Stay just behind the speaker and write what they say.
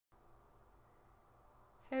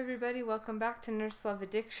Hey everybody, welcome back to Nurse Love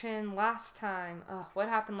Addiction. Last time, what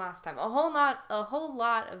happened last time? A whole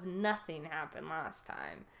lot of nothing happened last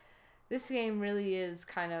time. This game really is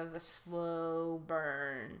kind of a slow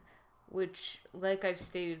burn, which, like I've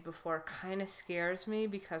stated before, kind of scares me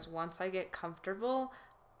because once I get comfortable,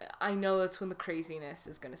 I know that's when the craziness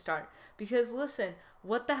is going to start. Because listen,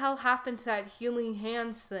 what the hell happened to that healing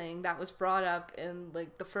hands thing that was brought up in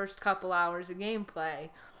like the first couple hours of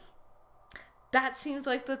gameplay? That seems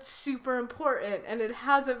like that's super important, and it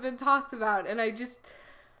hasn't been talked about, and I'm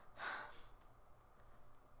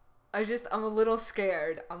a little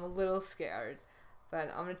scared. I'm a little scared. But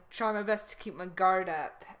I'm going to try my best to keep my guard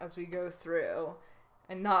up as we go through,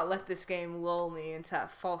 and not let this game lull me into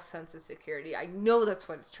that false sense of security. I know that's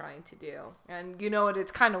what it's trying to do, and you know what,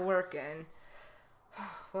 it's kind of working.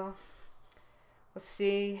 Well, let's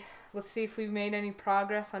see if we've made any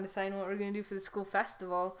progress on deciding what we're going to do for the school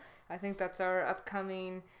festival. I think that's our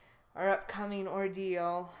upcoming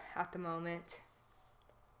ordeal at the moment.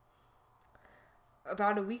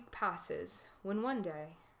 About a week passes when one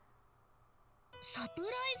day...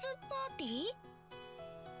 Surprise party?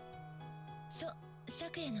 So,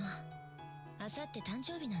 Sakuya no asatte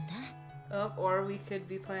tanjoubi nanda. Oh, or we could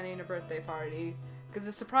be planning a birthday party. Because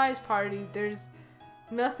a surprise party, there's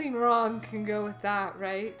nothing wrong can go with that,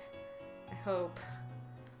 right? I hope.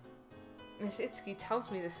 Miss Itsuki tells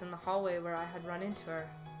me this in the hallway where I had run into her.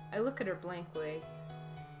 I look at her blankly.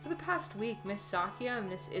 For the past week, Miss Sakuya and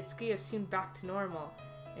Miss Itsuki have seemed back to normal,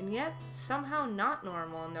 and yet somehow not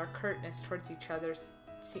normal in their curtness towards each other.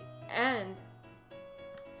 And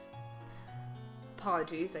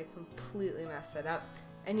apologies, I completely messed that up.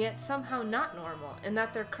 And yet somehow not normal, in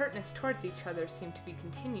that their curtness towards each other seemed to be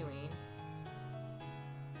continuing.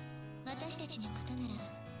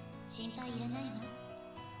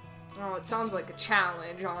 Oh, it sounds like a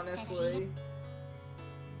challenge, honestly.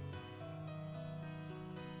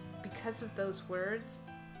 Because of those words,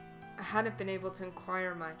 I hadn't been able to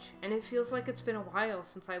inquire much, and it feels like it's been a while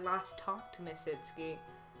since I last talked to Miss Itsuki.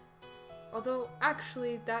 Although,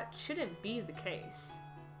 actually, that shouldn't be the case.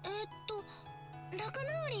 仲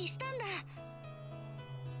直りしたん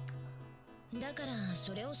だ。だから、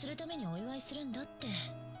それをするためにお祝いするんだって。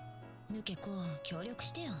抜け子、協力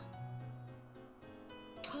してよ。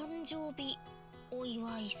誕生日お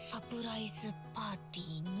祝いサプライズパーテ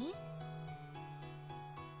ィーに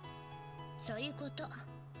そういうこと。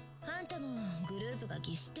あんたもグループが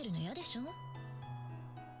ギスってるの嫌でしょ。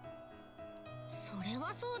それ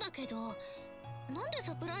はそうだけど、なんで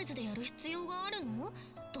サプライズでやる必要があるの？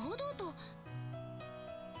堂々と。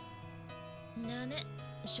ダメ。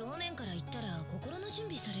正面から言ったら心の準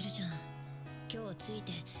備されるじゃん。今日つい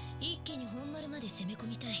て一気に本丸まで攻め込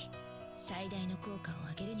みたい。最大の効果を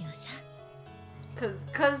上げるにはさ。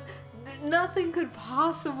Cause nothing could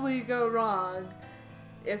possibly go wrong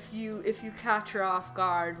if you catch her off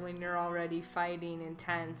guard when you're already fighting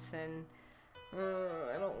intense, and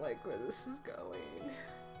I don't like where this is going.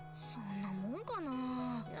 そんなもんかな。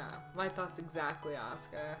 Yeah, my thoughts exactly,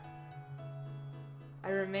 Asuka.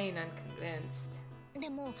 I remain unconvinced. で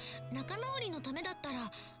も仲直りのためだった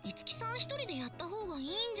ら樹さん一人でやった方がいい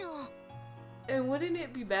んじゃ。 And wouldn't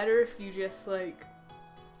it be better if you just, like,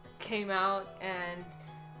 came out and,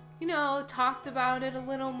 you know, talked about it a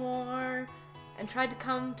little more and tried to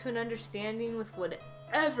come to an understanding with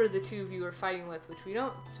whatever the two of you are fighting with, which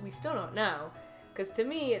we still don't know. Because to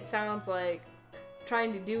me, it sounds like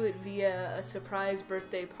trying to do it via a surprise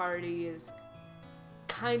birthday party is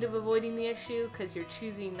kind of avoiding the issue because you're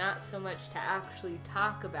choosing not so much to actually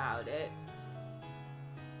talk about it.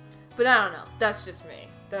 But I don't know. That's just me.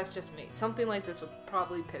 That's just me. Something like this would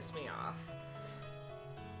probably piss me off.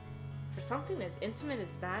 For something as intimate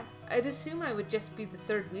as that, I'd assume I would just be the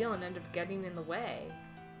third wheel and end up getting in the way.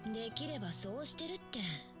 できればそうしてるって。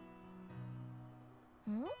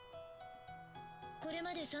ん？これ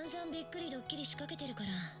まで散々びっくりドッキリ仕掛けてるか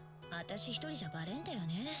ら、私一人じゃバレんだよ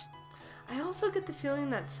ね。I also get the feeling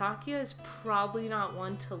that Sakuya is probably not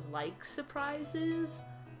one to like surprises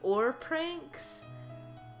or pranks.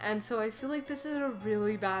 And so I feel like this is a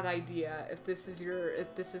really bad idea if this is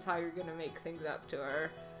how you're gonna make things up to her.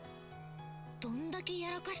 どんだけや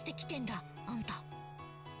らかしてきてんだ、あんた。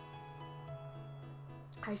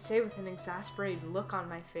 I say with an exasperated look on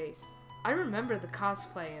my face. I remember the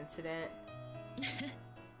cosplay incident.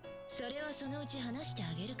 それはそのうち話して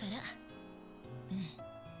あげるから。うん、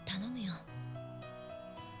頼むよ。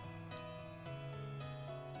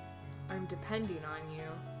I'm depending on you.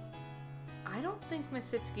 I don't think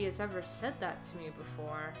Miss Itsuki has ever said that to me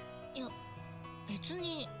before. いや、別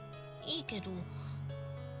にいいけど。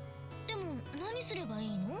でも何すればい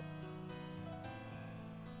いの？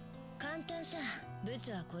簡単さ。ブ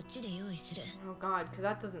ツはこっちで用意する。 Oh god, because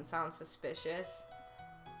that doesn't sound suspicious.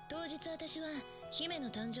 当日私は姫の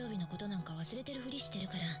誕生日のことなんか忘れてるふりしてる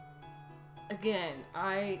から。 Again,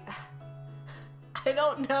 I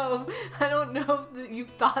don't know. I don't know if you've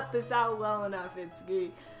thought this out well enough,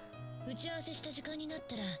 Itsuki. 打ち合わせした時間になっ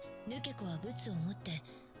たらヌケコはブツを持って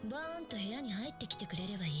バーンと部屋に入ってきてくれ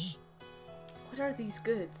ればいい。 What are these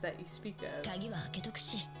goods that you speak of? 鍵は開けとく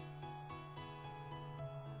し。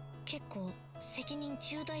結構責任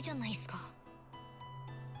重大じゃないっすか。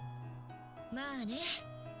まあね、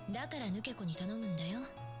だからヌケコに頼むんだよ、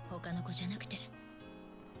他の子じゃなくて。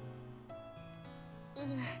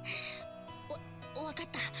わかっ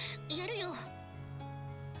た、やるよ。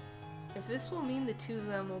 If this will mean the two of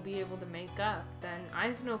them will be able to make up, then I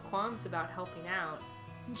have no qualms about helping out.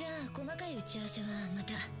 じゃあ細かい打ち合わせはま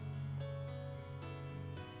た。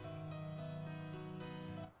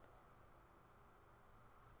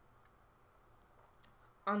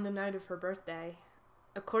 On the night of her birthday,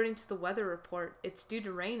 according to the weather report, it's due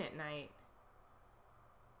to rain at night.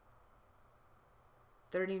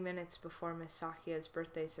 30 minutes before Miss Sakuya's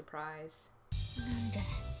birthday surprise. なんで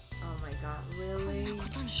Oh my god, こん really? なこ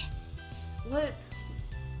とに。 What?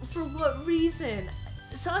 For what reason?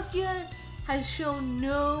 Sakuya has shown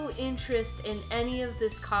no interest in any of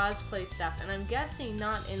this cosplay stuff, and I'm guessing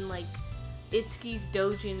not in like Itsuki's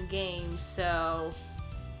Dojin game, so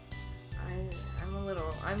I'm a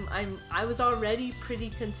little I was already pretty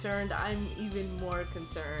concerned. I'm even more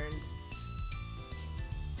concerned.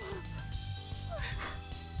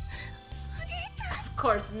 Of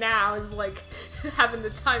course, now is like having the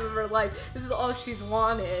time of her life. This is all she's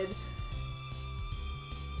wanted.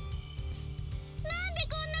 なんで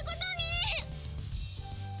こんなことに。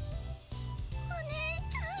お姉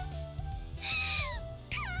ちゃん、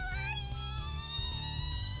かわいい。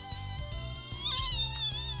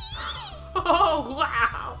 Oh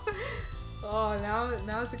wow! Oh,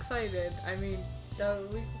 now it's excited. I mean,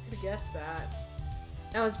 we could have guessed that.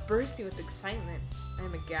 Now it's bursting with excitement.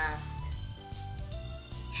 I'm aghast.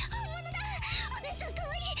 本物だ。お姉ちゃんか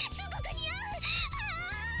わいい。すごく似合う。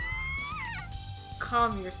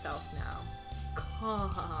 Calm yourself now.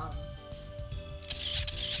 Calm.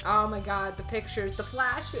 Oh my god, the pictures, the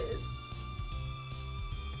flashes.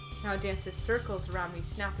 Now dances circles around me,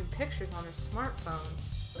 snapping pictures on her smartphone.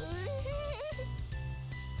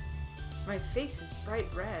 My face is bright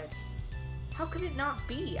red. How could it not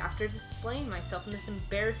be after displaying myself in this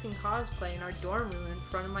embarrassing cosplay in our dorm room in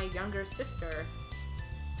front of my younger sister?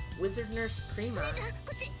 Wizard Nurse お Prima. 姉ちゃん、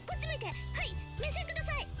こっち向いて。はい、目線くだ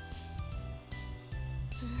さい。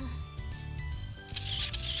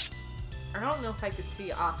 I don't know if I could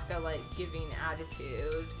see Asuka like giving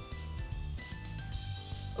attitude.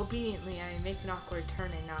 Obediently, I make an awkward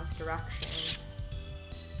turn in Nao's direction.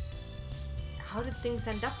 How did things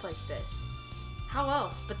end up like this? How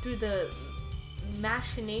else but through the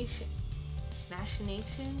machinations? I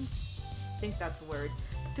think that's a word.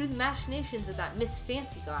 But through the machinations of that Miss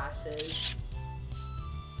Fancy Glasses.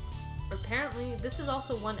 Apparently, this is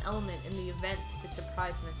also one element in the events to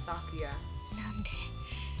surprise Miss Sakuya. な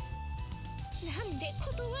んで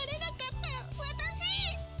断れなかった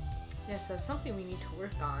私。 Yes, that's something we need to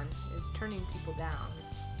work on, is turning people down.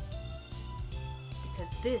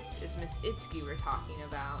 Because this is Miss Itsuki we're talking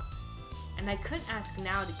about. And I couldn't ask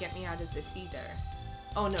now to get me out of this either.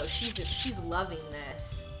 Oh no, she's loving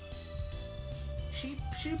this. She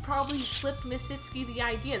probably slipped Miss Itsuki the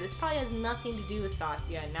idea. This probably has nothing to do with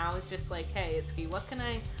Sakuya. Now it's just like, hey Itsuki, what can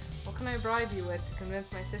I bribe you with to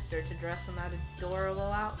convince my sister to dress in that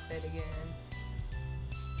adorable outfit again?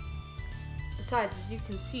 Besides, as you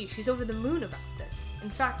can see, she's over the moon about this.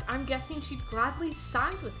 In fact, I'm guessing she'd gladly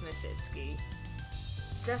side with Miss Itsuki.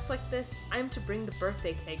 Dressed like this, I'm to bring the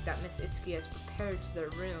birthday cake that Miss Itsuki has prepared to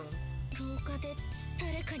their room. 廊下で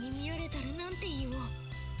誰かに見られたらなんて言おう。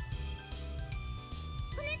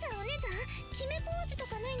お姉ちゃん、決めポーズと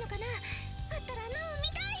かないのかな。あったらなお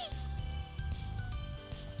見た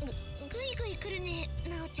い。ぐいぐい来るね、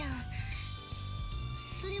なおちゃん。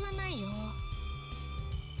それはないよ。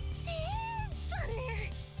残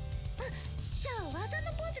念。あ、じゃあ技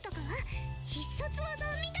のポーズとかは必殺技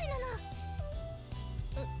みたいなの。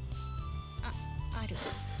ある。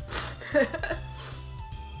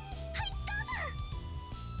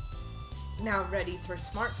Now ready to her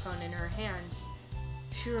smartphone in her hand,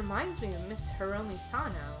 she reminds me of Miss Hiromi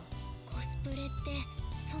Sano. コスプレって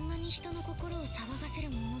そんなに人の心を騒がせ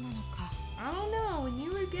るものなのか。 I don't know, when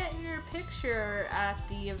you were getting your picture at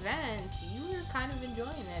the event, you were kind of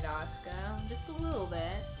enjoying it, Asuka. Just a little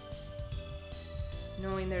bit.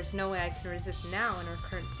 Knowing there's no way I can resist now in her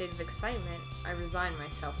current state of excitement, I resign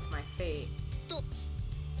myself to my fate.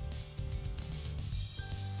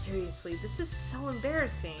 Seriously, this is so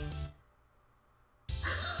embarrassing.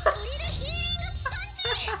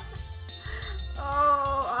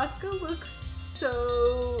 Oh, Asuka looks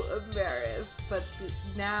so embarrassed, but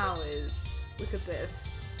now is... Look at this.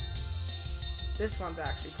 This one's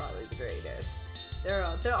actually probably the greatest. They're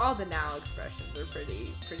all the now expressions are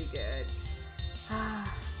pretty good. I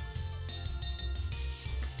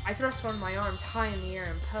thrust one of my arms high in the air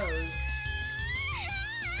and pose.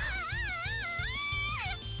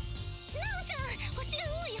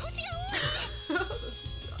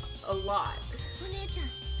 A lot.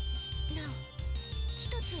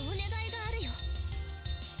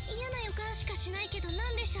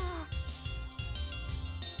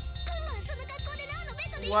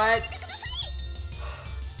 What?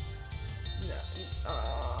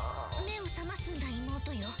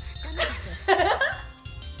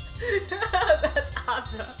 That's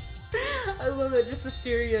awesome. I love it, just the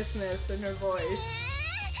seriousness in her voice.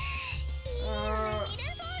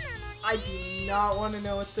 I do not want to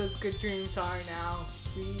know what those good dreams are now.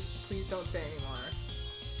 Please don't say anymore.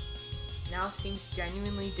 Now seems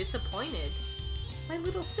genuinely disappointed. My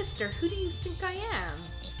little sister, who do you think I am?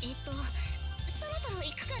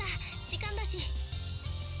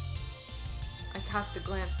 I cast a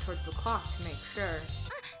glance towards the clock to make sure.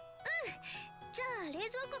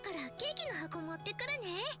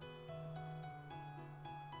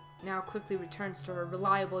 Now quickly returns to her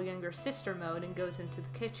reliable younger sister mode and goes into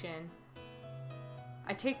the kitchen.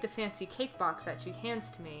 I take the fancy cake box that she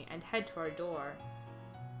hands to me and head to our door.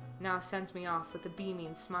 Now sends me off with a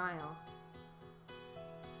beaming smile.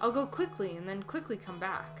 I'll go quickly and then quickly come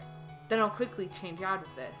back. Then I'll quickly change out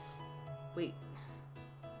of this. Wait.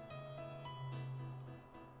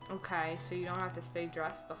 Okay, so you don't have to stay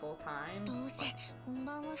dressed the whole time?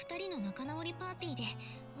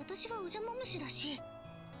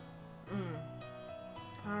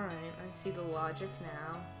 Alright, I see the logic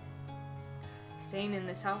now. Staying in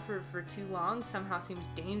this outfit for too long somehow seems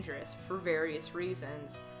dangerous for various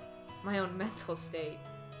reasons. My own mental state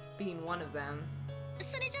being one of them.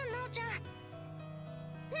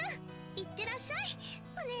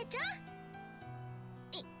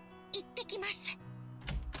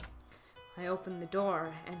 I open the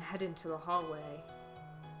door and head into the hallway.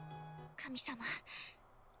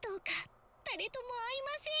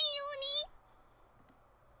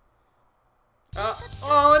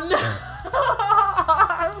 Oh no!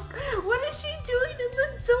 What is she doing in the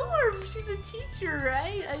dorm? She's a teacher,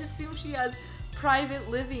 right? I assume she has private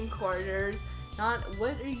living quarters. Not,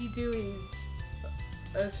 what are you doing,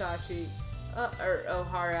 Osachi? Or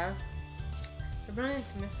Ohara. I run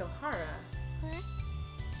into Miss Ohara. What?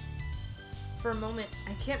 For a moment,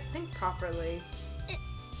 I can't think properly.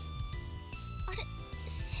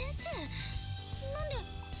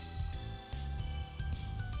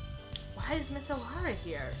 Why is Miss Ohara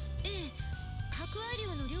here?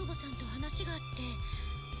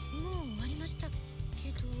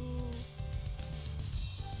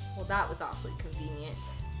 Well, that was awfully convenient.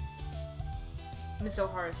 Miss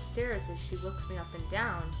Ohara stares as she looks me up and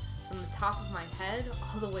down, from the top of my head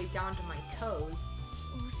all the way down to my toes.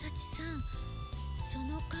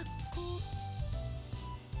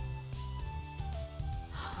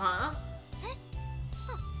 Huh?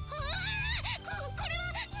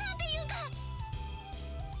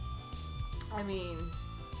 I mean,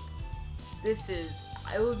 this is...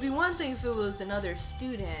 It would be one thing if it was another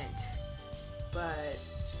student, but it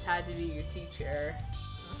just had to be your teacher.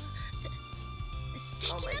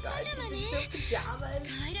 Oh my god, she's in pajamas.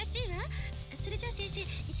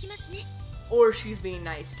 Or she's being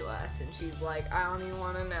nice to us and she's like, I don't even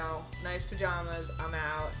want to know. Nice pajamas, I'm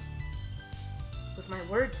out. With my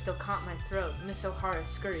words still caught in my throat, Miss Ohara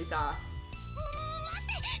scurries off.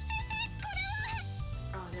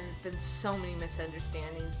 Oh, there have been so many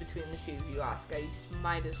misunderstandings between the two of you, Asuka. You just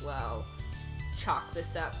might as well chalk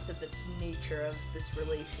this up to the nature of this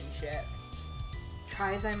relationship.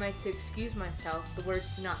 Try as I might to excuse myself, the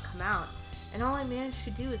words do not come out, and all I manage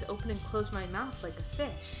to do is open and close my mouth like a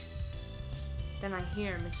fish. Then I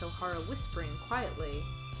hear Miss Ohara whispering quietly.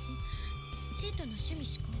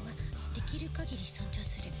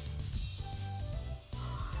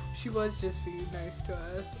 She was just being nice to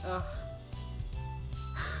us. Ugh.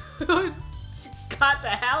 She got the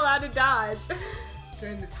hell out of Dodge.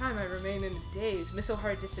 During the time I remain in a daze, Miss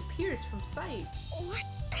Ohara disappears from sight. What?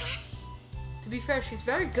 To be fair, she's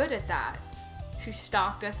very good at that. She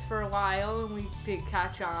stalked us for a while and we did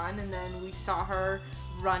catch on, and then we saw her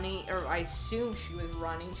running, or I assume she was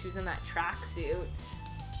running. She was in that tracksuit,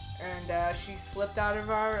 and she slipped out of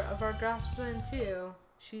our grasp then too.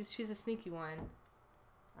 She's a sneaky one.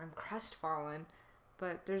 I'm crestfallen,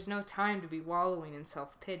 but there's no time to be wallowing in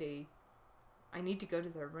self-pity. I need to go to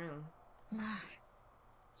their room.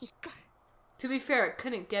 To be fair, it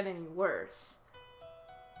couldn't get any worse.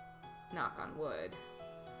 Knock on wood.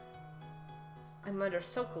 I mutter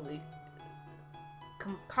sulkily,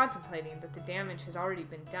 contemplating that the damage has already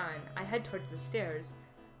been done. I head towards the stairs.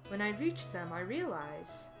 When I reach them, I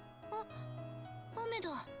realize...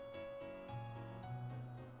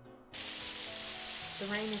 The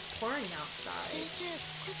rain is pouring outside.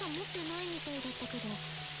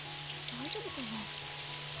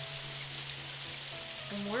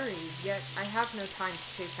 I'm worried, yet I have no time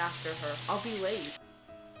to chase after her. I'll be late.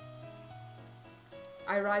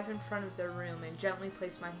 I arrive in front of their room and gently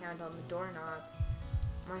place my hand on the doorknob.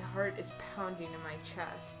 My heart is pounding in my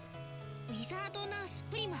chest. That's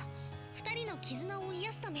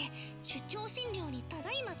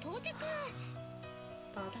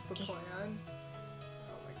the plan.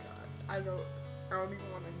 Oh my god. I don't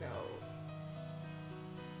even want to know.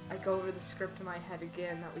 I go over the script in my head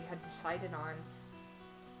again that we had decided on.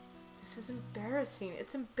 This is embarrassing.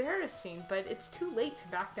 It's embarrassing, but it's too late to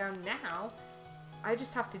back down now. I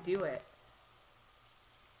just have to do it.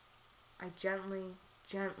 I gently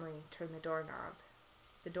turn the doorknob.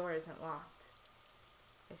 The door isn't locked.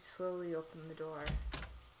 I slowly open the door.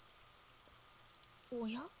 Oh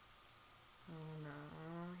no,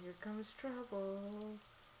 here comes trouble.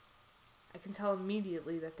 I can tell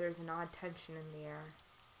immediately that there's an odd tension in the air.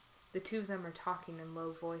 The two of them are talking in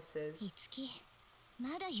low voices. Itsuki,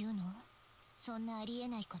 まだ言うの? そんなありえ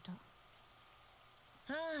ないこと。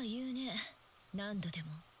ああ、言うね。何度で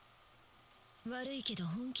も。悪いけど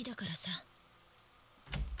本気だからさ。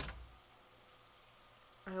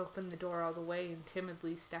I open the door all the way and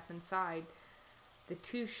timidly step inside. The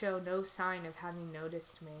two show no sign of having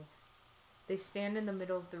noticed me. They stand in the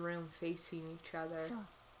middle of the room facing each other. そう。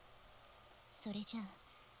それじゃあ、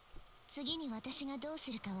次に私がどう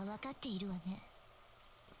するかは分かっているわね。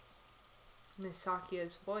Miss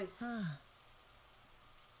Sakuya's voice.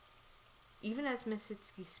 Even as Miss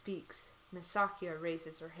Itsuki speaks, Miss Sakuya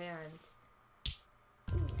raises her hand.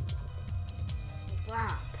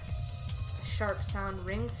 Slap! A sharp sound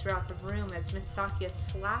rings throughout the room as Miss Sakuya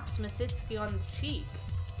slaps Miss Itsuki on the cheek.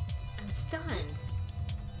 I'm stunned.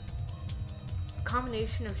 A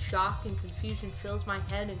combination of shock and confusion fills my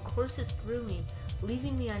head and courses through me,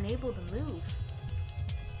 leaving me unable to move.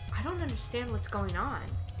 I don't understand what's going on.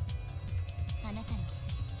 あなたの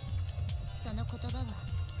その言葉は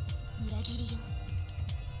裏切りよ。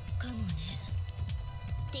かもね。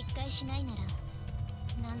撤回しないなら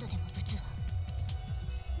何度でもぶつわ。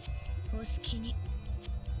お好きに。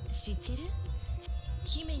知ってる？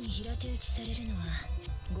姫に平手打ちされるのは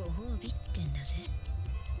ご褒美ってんだぜ。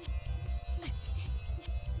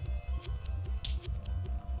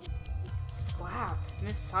Slap.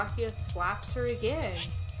 Miss Sakuya slaps her again.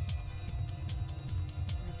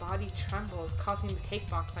 My body trembles, causing the cake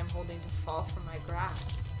box I'm holding to fall from my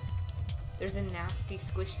grasp. There's a nasty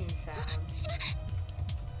squishing sound.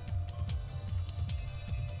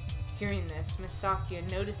 Hearing this, Miss Sakuya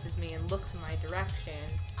notices me and looks in my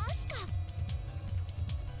direction.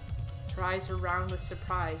 Her eyes are round with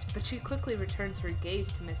surprise, but she quickly returns her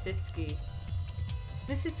gaze to Miss Itsuki.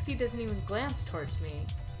 Miss Itsuki doesn't even glance towards me.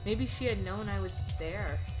 Maybe she had known I was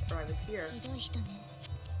there, or I was here.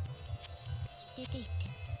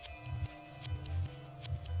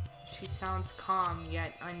 She sounds calm,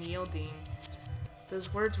 yet unyielding.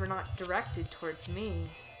 Those words were not directed towards me.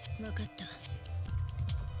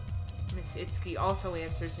 Miss Itsuki also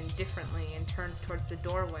answers indifferently and turns towards the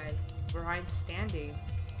doorway, where I'm standing.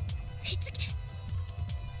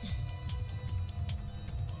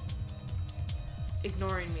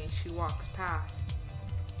 Ignoring me, she walks past.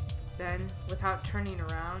 Then, without turning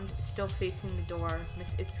around, still facing the door,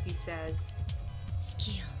 Miss Itsuki says,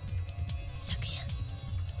 Itsuki and Sakuya.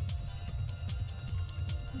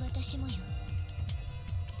 私もよ。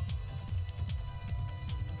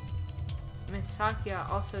 Miss Sakuya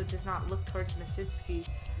also does not look towards Miss Itsuki.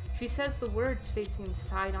 She says the words facing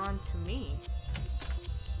side on to me.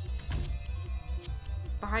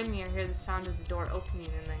 Behind me, I hear the sound of the door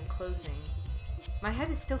opening and then closing. My head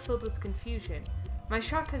is still filled with confusion. My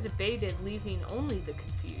shock has abated, leaving only the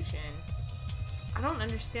confusion. I don't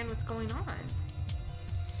understand what's going on.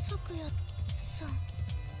 Sakuya-san.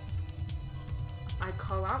 I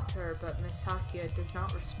call out to her, but Miss Sakuya does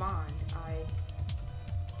not respond.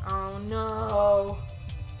 Oh no.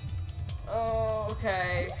 Oh,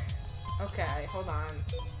 okay. Okay, hold on.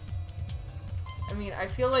 I mean, I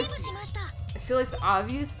feel like the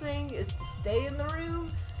obvious thing is to stay in the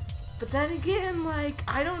room, but then again, like,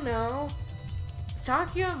 I don't know.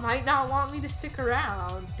 Sakuya might not want me to stick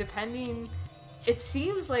around, depending. It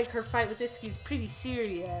seems like her fight with Itsuki is pretty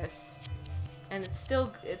serious, and it's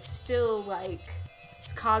still like,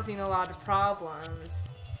 it's causing a lot of problems.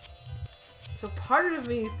 So part of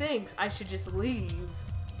me thinks I should just leave.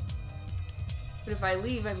 But if I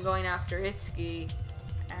leave, I'm going after Itsuki.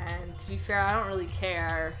 And to be fair, I don't really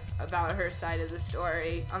care about her side of the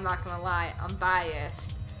story. I'm not gonna lie, I'm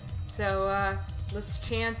biased. So, let's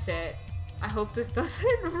chance it. I hope this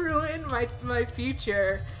doesn't ruin my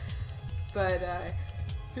future. But,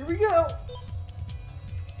 here we go!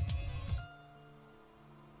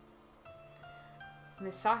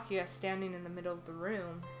 Miss Sakuya standing in the middle of the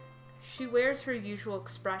room. She wears her usual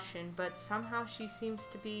expression, but somehow she seems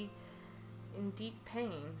to be in deep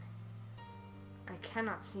pain. I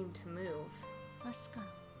cannot seem to move. Asuka.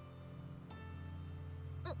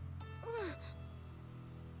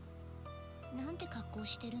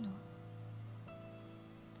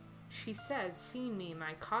 She says, "See me,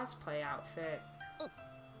 my cosplay outfit."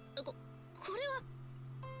 これは。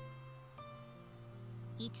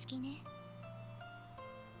いつきね。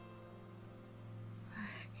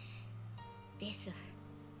です。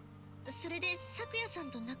それで咲夜さ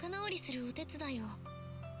んと仲直りするお手伝いを。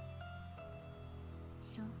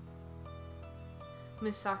そう。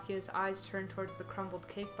Miss Sakuya's eyes turn towards the crumbled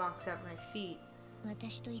cake box at my feet.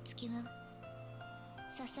 私といつきは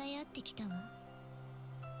支え合ってきたわ。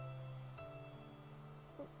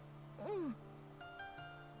うん。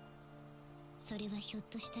それはひょっ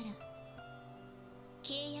としたら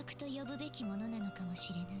契約と呼ぶべきものなのかも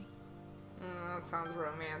しれない。That sounds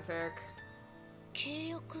romantic. 契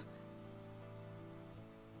約。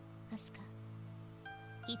アスカ、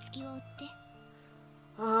いつきを追って。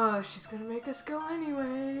Oh, she's gonna make us go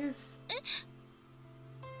anyways.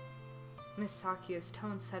 Miss Sakuya's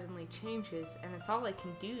tone suddenly changes, and it's all I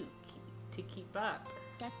can do to keep up.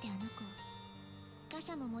 だってあの子、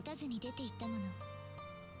傘も持たずに出て行ったもの。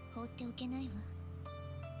放っておけないわ。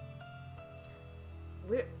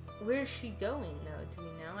Where's she going, though? Do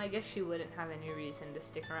we know? I guess she wouldn't have any reason to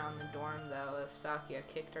stick around the dorm, though, if Sakuya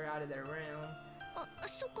kicked her out of their room. あ、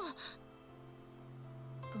そっか。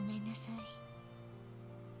ごめんなさい。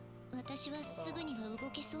私はすぐには動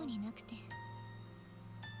けそうになくて。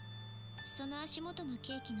その足元の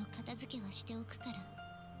ケーキの片付けはしておくから。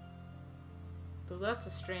So that's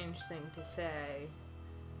a strange thing to say.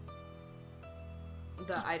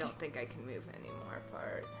 The I don't think I can move anymore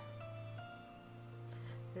part.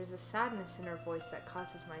 There's a sadness in her voice that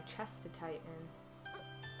causes my chest to tighten.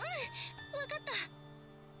 わかった。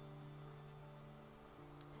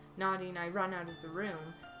Nodding, I run out of the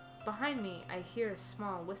room. Behind me, I hear a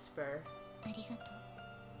small whisper. ありがとう。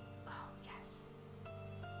Oh, yes.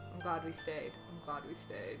 I'm glad we stayed. I'm glad we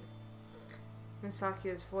stayed.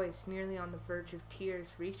 Misaki's voice, nearly on the verge of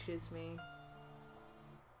tears, reaches me.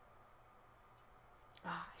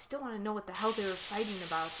 I still want to know what the hell they were fighting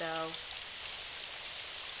about, though.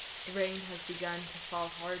 The rain has begun to fall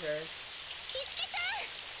harder.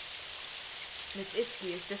 Miss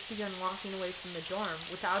Itsuki has just begun walking away from the dorm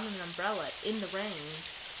without an umbrella in the rain.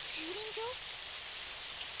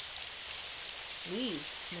 Leave,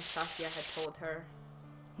 Miss Sakuya had told her.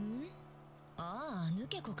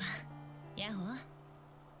 Yaho?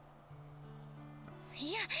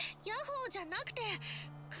 いや、ヤホーじゃなくて、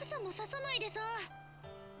傘もささないでさ。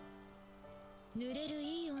濡れる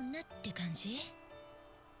いい女って感じ？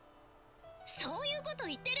そういうこと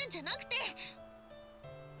言ってるんじゃなくて。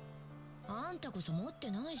あんたこそ持って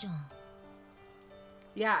ないじゃん。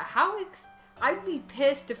Yeah, I'd be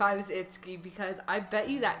pissed if I was Itsuki because I bet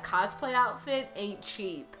you that cosplay outfit ain't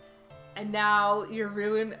cheap. And now you're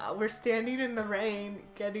ruined. We're standing in the rain,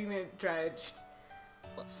 getting it drenched.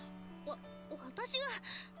 私は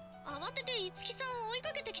慌てていつきさんを追い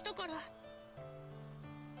かけてきたから。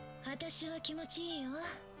私は気持ちいいよ。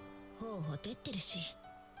頬ほてってるし。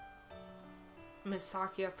Miss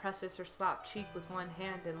Sakuya presses her slapped cheek with one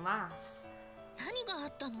hand and laughs. 何があ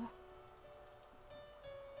ったの？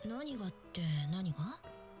何がって何が？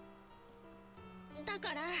だ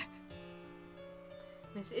から。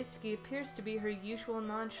Miss Itsuki appears to be her usual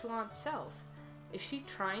nonchalant self. Is she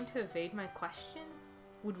trying to evade my question?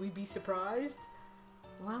 Would we be surprised?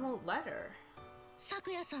 Well, I won't let her.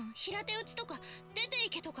 咲夜さん、平手打ちとか出て行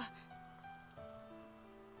けとか。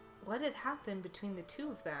What had happened between the two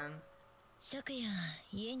of them? 咲夜、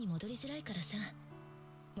家に戻りづらいからさ。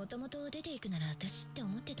もともと出ていくなら私って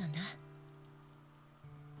思ってたんだ。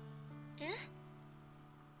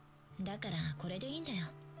だからこれでいいんだよ。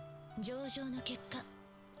上々の結果。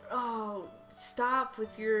Oh, stop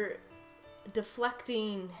with your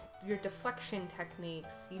deflection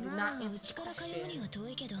techniques. You did まあ not う answer ち the から通うに question. は遠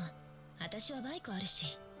いけど、私はバイクあるし。っ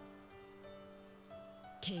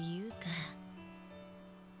ていうか。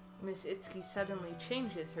Miss Itsuki suddenly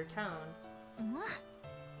changes her tone.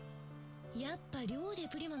 やっぱ寮で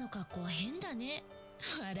プリマの格好は変だね。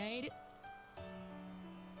笑える。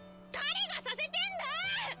誰がさせてんだ。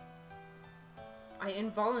 I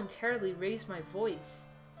involuntarily raised my voice.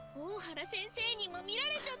 大原先生にも見ら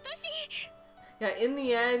れちゃったし。Yeah, in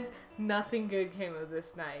the end, nothing good came of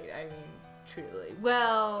this night. I mean, truly.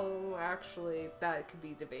 Well, actually, that could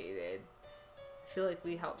be debated. I feel like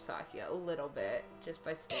we helped Sakuya a little bit just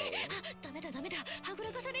by staying. ダメだダメだ。はぐ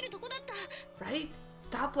らかされるとこだった。 Right?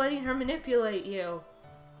 Stop letting her manipulate you.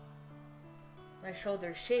 My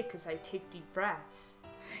shoulders shake as I take deep breaths.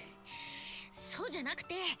 そうじゃなく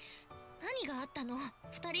て、何があったの？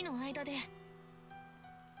二人の間で。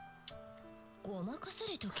ごまかさ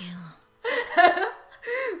れとけよ。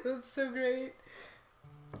That's so great.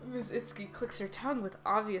 Miss Itsuki clicks her tongue with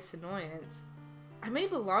obvious annoyance. I may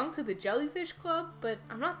belong to the Jellyfish Club, but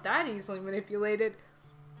I'm not that easily manipulated.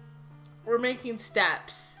 We're making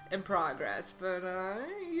steps and progress, but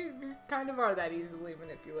you kind of are that easily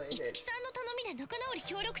manipulated. いつきさんの頼みで仲直り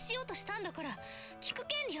協力しようとしたんだから、聞く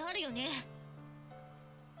権利あるよね。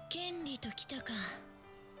権利ときたか。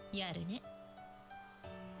やるね。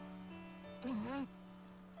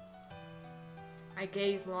I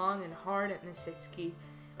gaze long and hard at Miss Itsuki.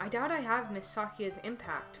 I doubt I have Miss Sakuya's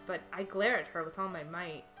impact, but I glare at her with all my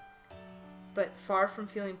might. But far from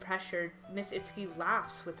feeling pressured, Miss Itsuki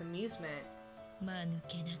laughs with amusement. 間抜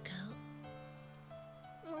けな顔。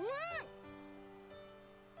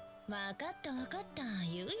わかったわかった、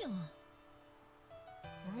言うよ。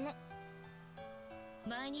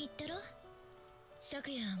前に言ったろ。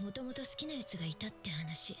昨夜もともと好きなやつがいたって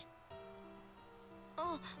話。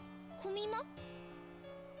あ、小見間？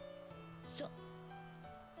そう。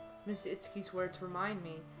Miss Itsuki's words remind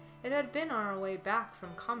me. It had been on our way back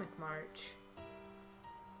from Comic March.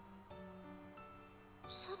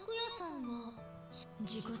 昨夜さんが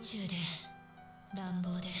自己中で乱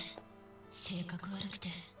暴で性格悪くて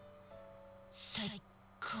最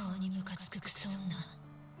高にムカつくクソ女。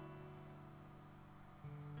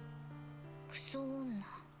クソ女。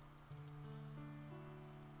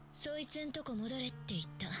そいつんとこ戻れって言っ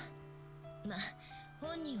た。まあ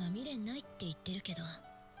本人は未練ないって言ってるけど。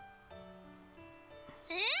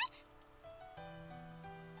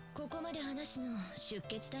ここまで話すの出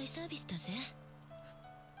血大サービスだぜ。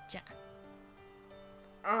じゃ。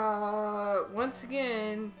Once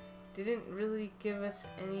again, didn't really give us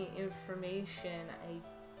any information. I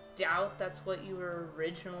doubt that's what you were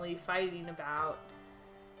originally fighting about.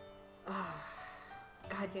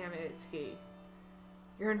 God damn it, Itsuki.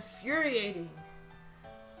 You're infuriating.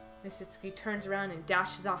 Miss Itsuki turns around and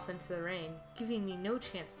dashes off into the rain, giving me no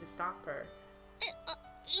chance to stop her.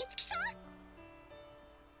 Itsuki-san?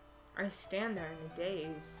 I stand there in a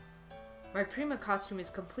daze. My prima costume is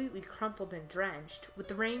completely crumpled and drenched, with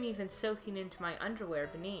the rain even soaking into my underwear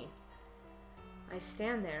beneath. I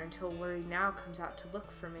stand there until Worry now comes out to look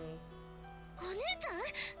for me. お姉ちゃん、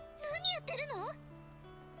何やってるの?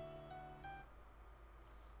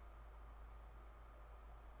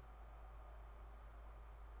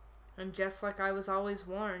 And just like I was always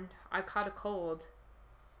warned, I caught a cold.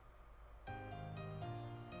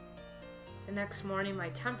 The next morning, my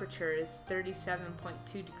temperature is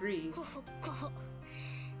 37.2 degrees.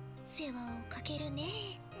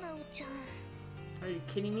 Are you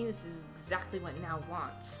kidding me? This is exactly what Nao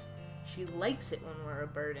wants. She likes it when we're a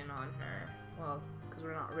burden on her. Well, because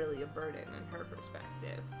we're not really a burden in her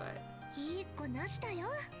perspective, but... いい子なしだ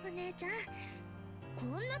よ、お姉ちゃん。こ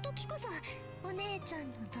んな時こそ、お姉ちゃん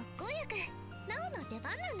の特効薬、ナオの出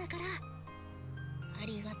番なんだから。あ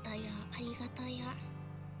りがたや、ありがたや。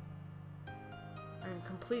I'm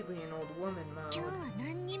completely in old woman mode. 今日は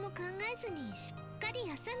何にも考えずにしっかり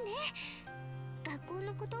休んで。学校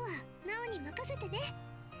のことはナオに任せてね。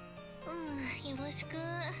よろしく。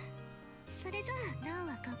それじゃあナオ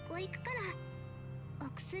は学校行くから。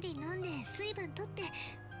お薬飲んで水分取って、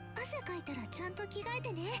汗かいたらちゃんと着替え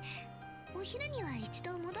てね。お昼には一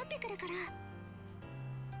度戻ってくるから。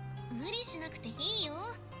無理しなくていい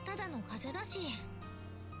よ。ただの風邪だし。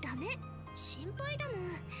ダメ、心配だもん。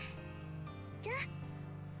じゃあ。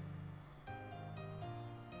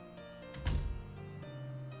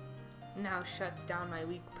Now shuts down my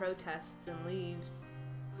weak protests and leaves.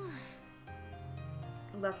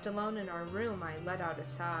 Left alone in our room, I let out a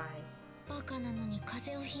sigh. バカなのに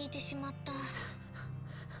風邪をひいてしまった。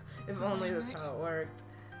 If only that's how it worked.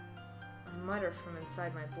 I mutter from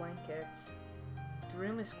inside my blankets. The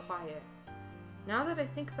room is quiet. Now that I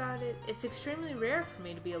think about it, it's extremely rare for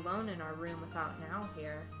me to be alone in our room without Nao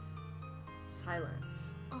here.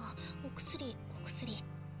 Silence. あ、お薬。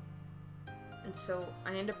 And so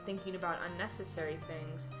I end up thinking about unnecessary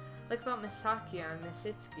things, like about Miss Sakuya and Miss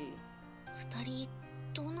Itsuki. 二人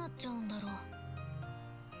どうなっちゃうんだろう。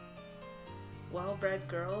 Well-bred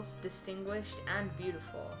girls, distinguished and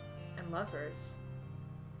beautiful, and lovers.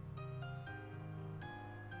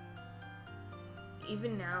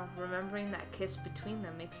 Even now, remembering that kiss between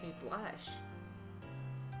them makes me blush.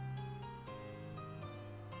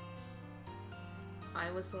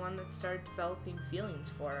 I was the one that started developing feelings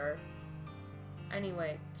for her.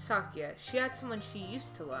 Anyway, Sakuya, she had someone she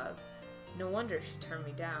used to love. No wonder she turned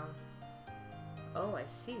me down. Oh, I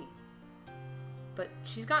see. But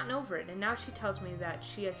she's gotten over it, and now she tells me that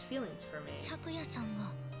she has feelings for me. 咲夜さんが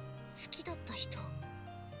好きだった人。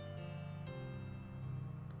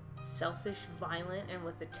 Selfish, violent, and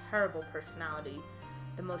with a terrible personality.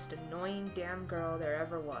 The most annoying damn girl there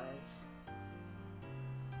ever was.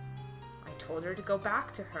 I told her to go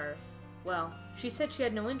back to her. Well, she said she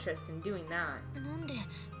had no interest in doing that. なんで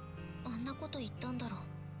あんなこと言ったんだろう。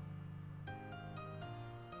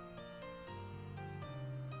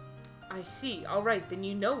 I see. Alright, then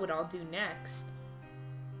you know what I'll do next.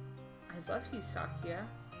 I love you, Sakuya.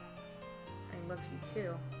 I love you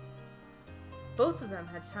too. Both of them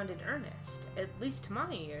had sounded earnest, at least to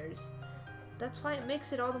my ears. That's why it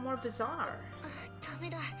makes it all the more bizarre. ダメ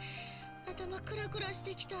だ。頭クラクラし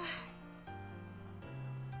てきた。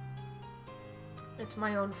 It's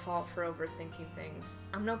my own fault for overthinking things.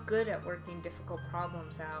 I'm no good at working difficult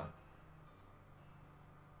problems out.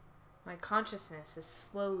 My consciousness is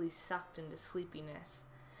slowly sucked into sleepiness.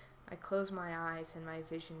 I close my eyes and my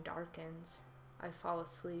vision darkens. I fall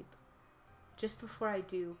asleep. Just before I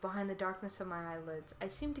do, behind the darkness of my eyelids, I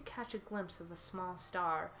seem to catch a glimpse of a small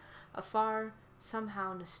star, a far,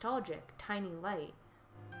 somehow nostalgic, tiny light.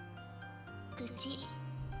 口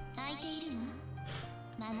開いているの？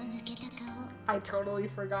間の抜けた顔。 I totally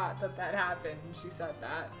forgot that happened when she said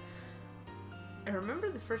that. I remember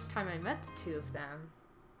the first time I met the two of them.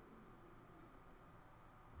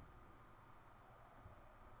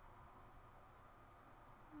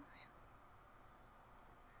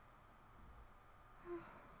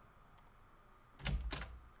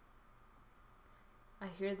 I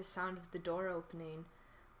hear the sound of the door opening.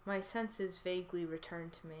 My senses vaguely return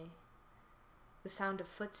to me. The sound of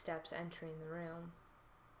footsteps entering the room.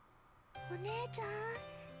 お姉ちゃん、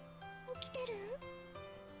起きてる？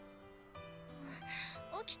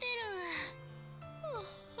起きてる。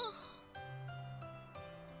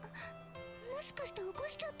もしかして起こ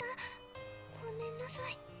しちゃった？ごめんなさ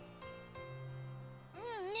い。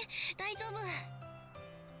大丈夫。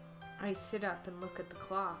 I sit up and look at the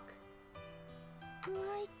clock. 具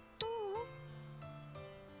合どう？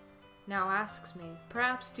 Now asks me,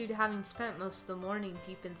 perhaps due to having spent most of the morning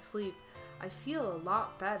deep in sleep, I feel a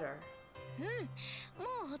lot better. も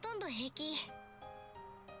うほとんど平気。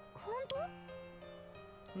本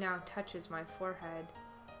当？ Now touches my forehead.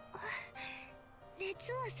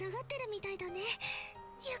 熱は下がってるみたいだね。よ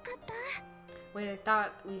かった。 Wait, I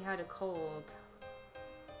thought we had a cold.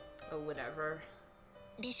 Oh, whatever.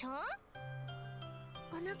 でしょ？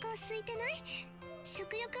お腹空いてない？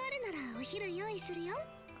食欲あるならお昼用意するよ。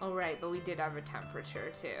 Oh, right, but we did have a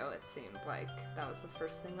temperature too. It seemed like that was the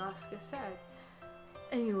first thing Asuka said.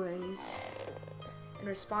 Anyways, in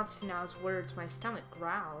response to Nao's words, my stomach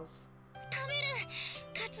growls. 食べる。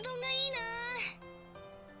カツ丼がいいな。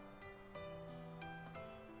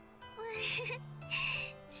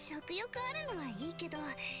食欲あるのはいいけど、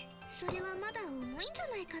それはまだ重いんじゃ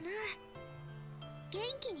ないかな。元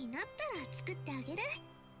気になったら作ってあげる。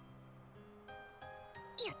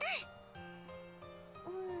やった。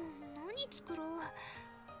何作ろう。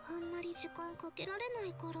あんまり時間かけられな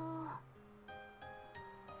いから。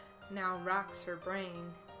 Now racks her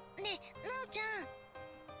brain. ねえ、なおちゃん。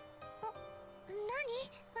何？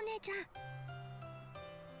お姉ちゃん。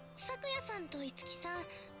咲夜さんといつきさん、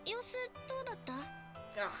様子どうだった？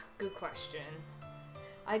 Ah, good question.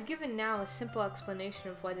 I'd given Nao a simple explanation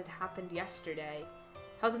of what had happened yesterday,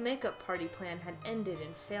 how the makeup party plan had ended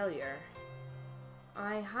in failure.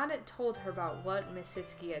 I hadn't told her about what Miss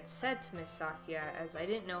Itsuki had said to Miss Sakuya, as I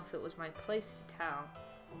didn't know if it was my place to tell.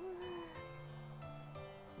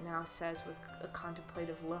 Nao says with a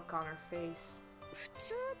contemplative look on her face. 普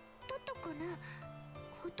通だったかな。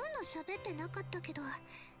ほとんど喋ってなかったけど、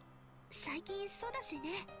最近そうだし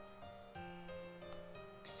ね。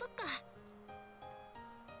そっか。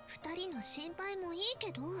二人の心配もいい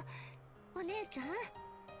けど、お姉ちゃん、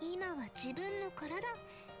今は自分の体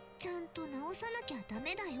ちゃんと治さなきゃダ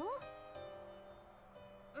メだよ。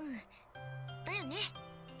うんだよね。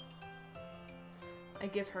 I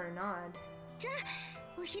give her a nod. じゃあ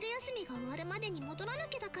お昼休みが終わるまでに戻らな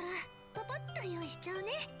きゃだから、パパッと用意しちゃう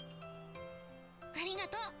ね。ありが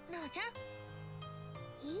とう、なおちゃん。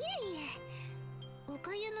いえいえ、お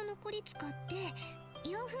かゆの残り使って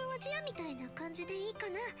洋風おじやみたいな感じでいいか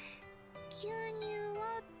な。牛乳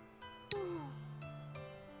はと。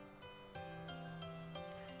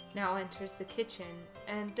 Now enters the kitchen,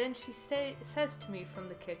 and then she says to me from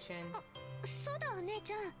the kitchen, そうだお姉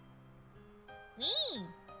ちゃん。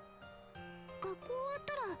学校終わっ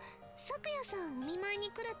たらさくやさんお見舞い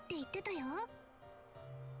に来るって言ってたよ。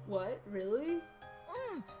 What? Really?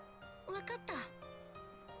 うん、わかった。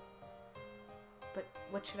 But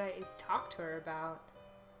what should I talk to her about?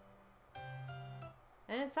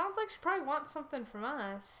 And it sounds like she probably wants something from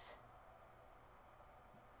us.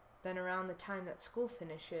 Then around the time that school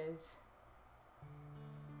finishes.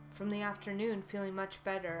 From the afternoon, feeling much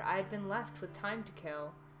better, I had been left with time to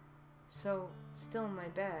kill. So, still in my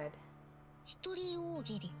bed. 一人大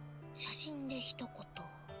喜利、写真で一言。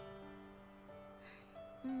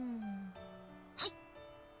はい。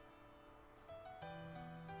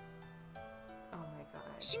 Oh my god.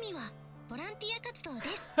 趣味はボランティア活動で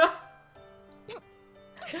す。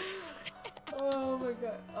Oh my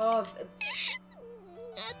god. Oh,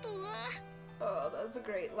 あとは oh, that's a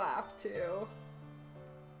great laugh too.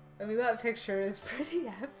 I mean, that picture is pretty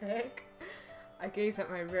epic. I gaze at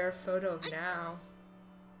my rare photo of now.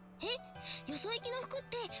 え、よそ行きの服っ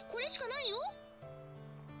てこれしかないよ。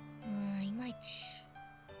いまいち。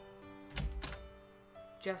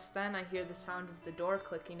 Just then, I hear the sound of the door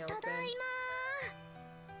clicking た open. だい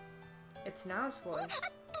ま It's Nao's voice.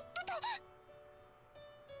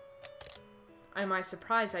 To my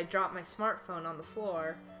surprise, I drop my smartphone on the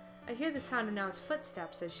floor. I hear the sound of Nao's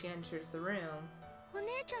footsteps as she enters the room. お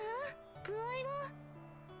姉ちゃん、具合は？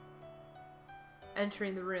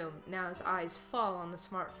 Entering the room, Nao's eyes fall on the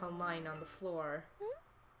smartphone lying on the floor.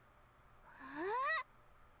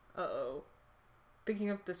 Uh-oh. Picking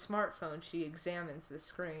up the smartphone, she examines the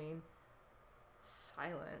screen.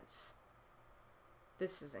 Silence.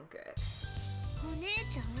 This isn't good. お姉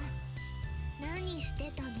ちゃん、何し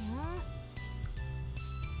てたの？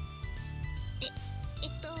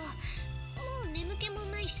もう眠気も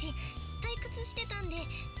ないし、退屈してたんで、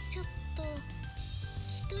ちょっと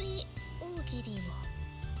一人大喜利を。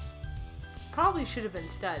 Probably should have been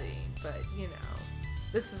studying, but you know,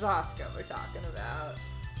 this is Asuka we're talking about.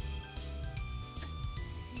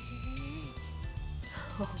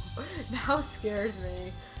 Now scares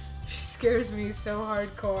me. She scares me so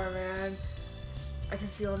hardcore, man. I can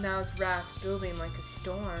feel Nao's wrath building like a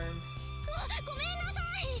storm. ごめんなさ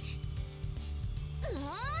い。もう、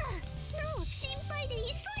なお心配で急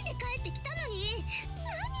いで帰ってきたのに、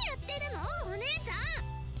何やってるの、お姉ちゃん。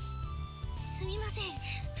すみません、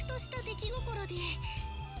ふとした出来心で。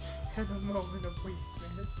 At a moment of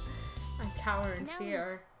weakness, I cower in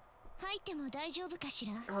fear. 入っても大丈夫かし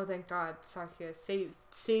ら？ Oh, thank God, Sakuya,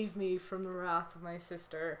 save me from the wrath of my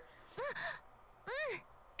sister. どう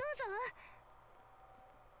ぞ。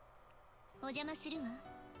お邪魔するわ。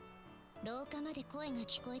廊下まで声が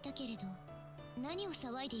聞こえたけれど、何を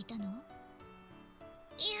騒いでいたの？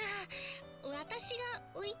いや、私が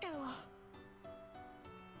お板を。も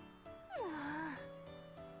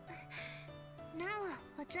う。な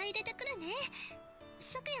お、お茶入れてくるね。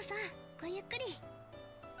さくやさん、ごゆっくり。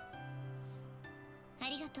あ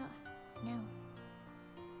りがとう、なお。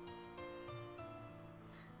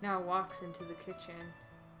 Now walks into the kitchen.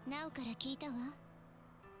 なおから聞いたわ。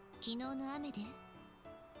昨日の雨で。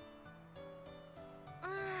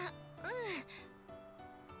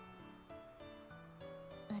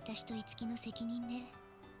私と樹の責任ね。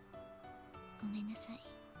ごめんなさ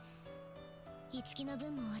い。樹の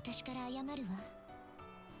分も私から謝るわ。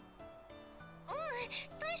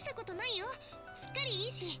大したことないよ。すっかりい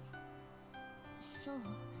いし。そ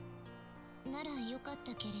うならよかっ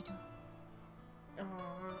たけれど。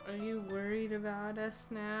Are you worried about us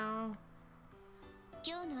now?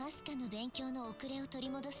 今日のアスカの勉強の遅れを取り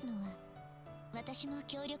戻すのは私も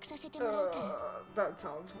協力させてもらうから。That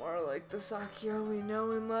sounds more like the Sakuya we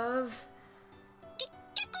know and love.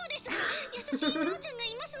 結構です。優しい父ちゃんが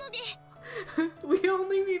いますので。We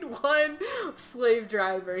only need one slave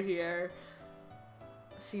driver here.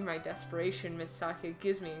 See my desperation, Miss Sakuya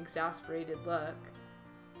gives me an exasperated look.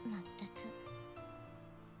 まった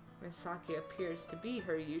く Misaki appears to be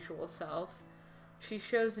her usual self. She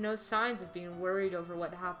shows no signs of being worried over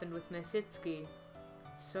what happened with Miss Itsuki,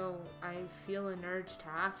 so I feel an urge to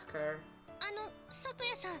ask her.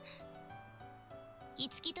 Sakuya-san.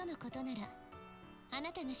 Itsukiとのことなら、あ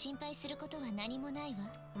なたが心配することは何もない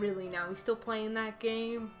わ。Really, now he's still playing that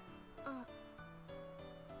game?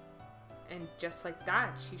 And just like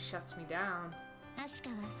that, she shuts me down. アスカ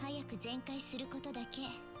は早く全開することだけ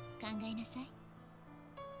考えなさい。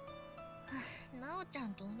なおちゃ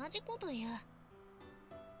んと同じこと言う。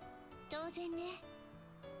当然ね。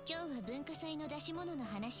今日は文化祭の出し物の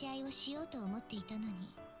話し合いをしようと思っていたのに。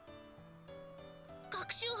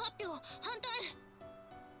学習発表反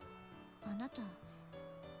対。あなた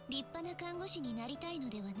立派な看護師になりたいの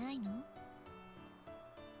ではないの？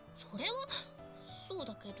それはそう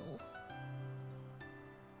だけど。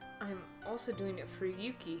I'm also doing it for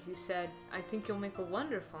Yuki, who said, I think you'll make a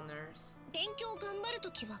wonderful nurse. 勉強頑張る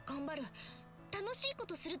ときは頑張る。楽しいこ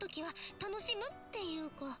とするときは楽しむっていう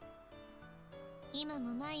か。今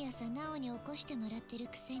も毎朝ナオに起こしてもらってる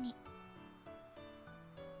くせに。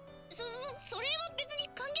それは別に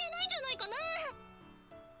関係ないじゃないかな。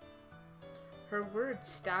Her words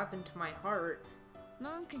stab into my heart.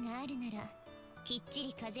 文句があるならきっち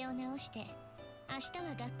り風邪を治して明日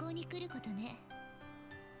は学校に来ることね。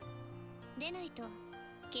でないと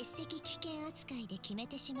欠席危険扱いで決め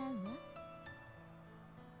てしまうわ。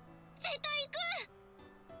絶対行く。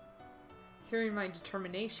Hearing my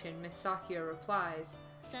determination, Miss Sakuya replies,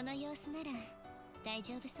 その様子なら大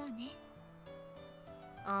丈夫そうね。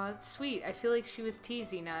Aw, it's sweet. I feel like she was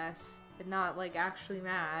teasing us and not like actually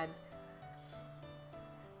mad.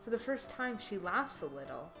 For the first time, she laughs a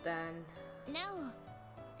little, then... なお、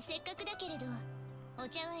せっかくだけれどお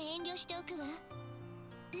茶は遠慮しておくわ。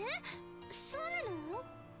そうなの？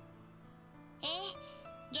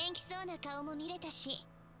元気そうな顔も見れたし。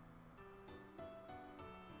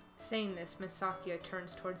Saying this, Miss Sakuya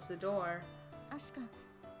turns towards the door. アスカ、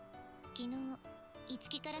昨日、いつ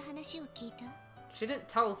きから話を聞いた？ She didn't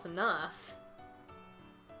tell us enough.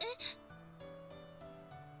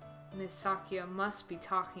 Miss Sakuya must be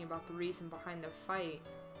talking about the reason behind their fight.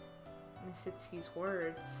 Miss Itsuki's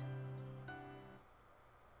words.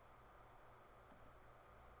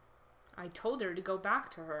 I told her to go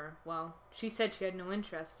back to her. Well, she said she had no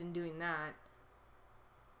interest in doing that.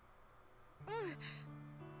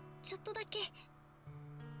 ちょっとだけ。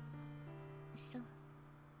そう。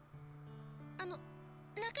仲直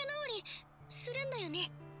りするんだよ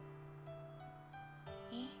ね。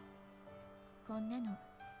こんなの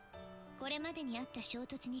これまでにあった衝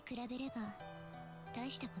突に比べれば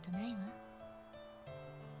大したことないわ。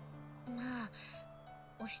まあ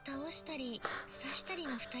押し倒したり刺したり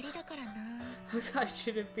の二人だからな。I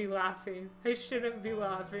shouldn't be laughing. I shouldn't be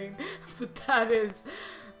laughing. But that is...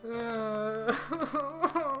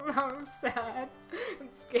 I'm sad and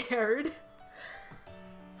scared.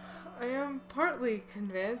 I am partly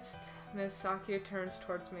convinced. Miss Sakuya turns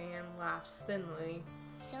towards me and laughs thinly.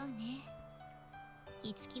 そうね。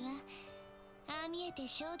いつきはああ見えて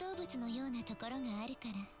小動物のようなところがあるか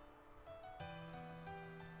ら。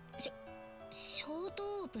小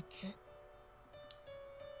動物？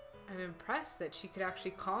 I'm impressed that she could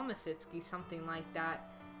actually call Miss Itsuki something like that.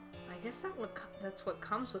 I guess that's what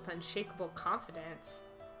comes with unshakable confidence.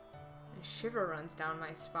 A shiver runs down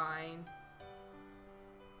my spine.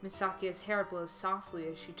 Miss Sakuya's hair blows softly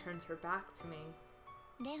as she turns her back to me.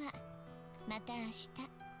 では、また明日。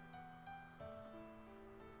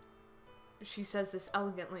She says this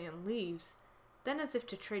elegantly and leaves. Then, as if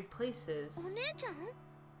to trade places. お姉ちゃん?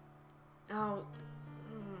 Oh,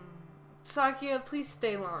 Sakuya, please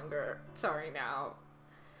stay longer. Sorry now.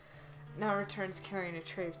 Now returns carrying a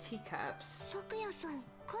tray of teacups. Sakuya-san,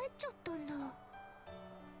 帰っちゃったんだ。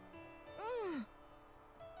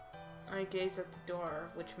I gaze at the door,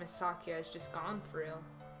 which Miss Sakuya has just gone through.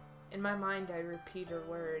 In my mind, I repeat her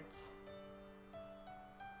words.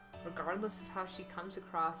 Regardless of how she comes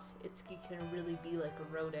across, Itsuki can really be like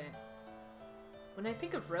a rodent. When I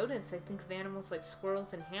think of rodents, I think of animals like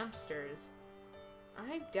squirrels and hamsters.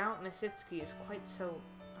 I doubt Miss Itsuki is quite so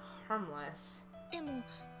harmless. でも、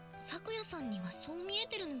Sakuyaさんにはそう見え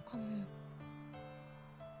てるのかも。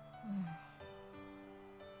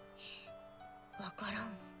わから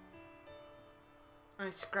ん。I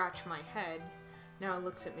scratch my head. Now it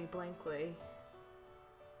looks at me blankly.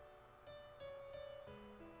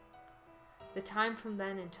 The time from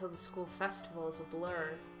then until the school festival is a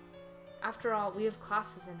blur. After all, we have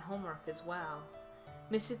classes and homework as well.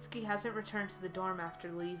 Miss Itsuki hasn't returned to the dorm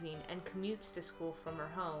after leaving and commutes to school from her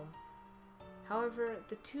home. However,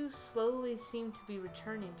 the two slowly seem to be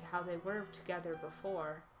returning to how they were together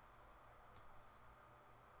before.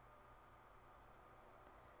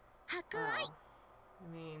 Oh,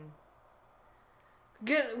 I mean,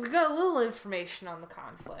 we got a little information on the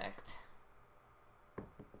conflict.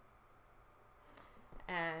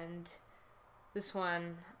 And this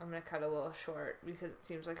one, I'm going to cut a little short because it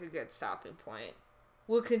seems like a good stopping point.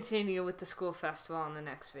 We'll continue with the school festival in the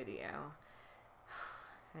next video.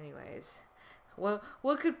 Anyways,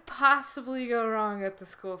 what could possibly go wrong at the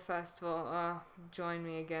school festival? Join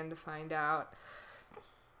me again to find out.